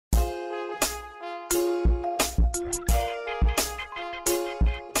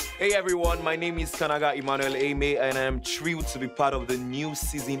Hey everyone, my name is Kanaga Emmanuel Eme and I am thrilled to be part of the new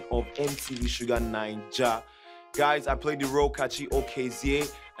season of MTV Shuga Naija. Guys, I played the role Kachi Okezie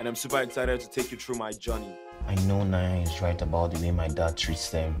and I'm super excited to take you through my journey. I know Naya is right about the way my dad treats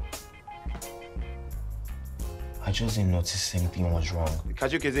them. I just didn't notice anything was wrong.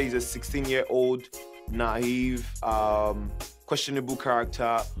 Kachi Okezie is a 16-year-old, naive, questionable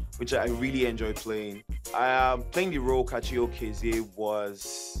character, which I really enjoy playing. Playing the role Kachi Okezie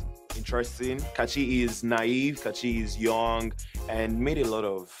was interesting. Kachi is naive, Kachi is young, and made a lot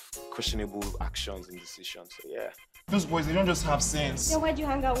of questionable actions and decisions, so yeah. Those boys, they don't just have sense. So why'd you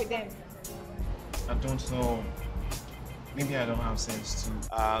hang out with them? I don't know. Maybe I don't have sense too.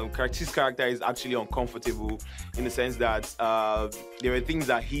 Kachi's character is actually uncomfortable in the sense that there were things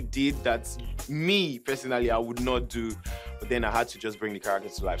that he did that me, personally, I would not do. But then I had to just bring the character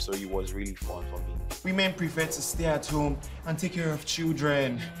to life, so it was really fun for me. Women prefer to stay at home and take care of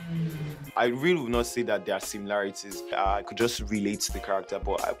children. I really would not say that there are similarities. I could just relate to the character,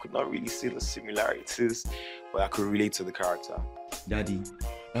 but I could not really see the similarities, but I could relate to the character. Daddy,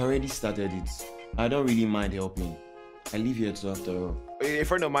 I already started it. I don't really mind helping. I live here too after all. A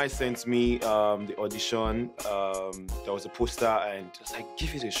friend of mine sent me the audition. There was a poster and I was like,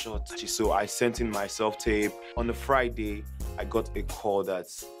 give it a shot. So I sent in my self-tape. On the Friday, I got a call that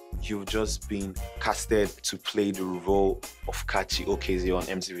you've just been casted to play the role of Kachi Okezie on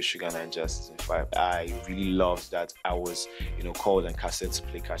MTV Shuga Naija season 5. I really loved that I was, called and casted to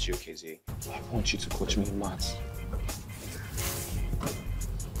play Kachi Okezie. I want you to coach me in maths.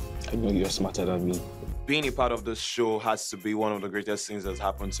 I know you're smarter than me. Being a part of this show has to be one of the greatest things that's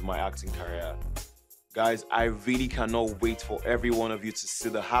happened to my acting career. Guys, I really cannot wait for every one of you to see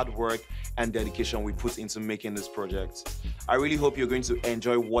the hard work and dedication we put into making this project. I really hope you're going to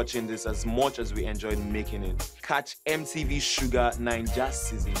enjoy watching this as much as we enjoyed making it. Catch MTV Shuga Naija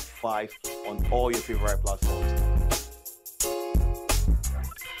Season 5 on all your favorite platforms.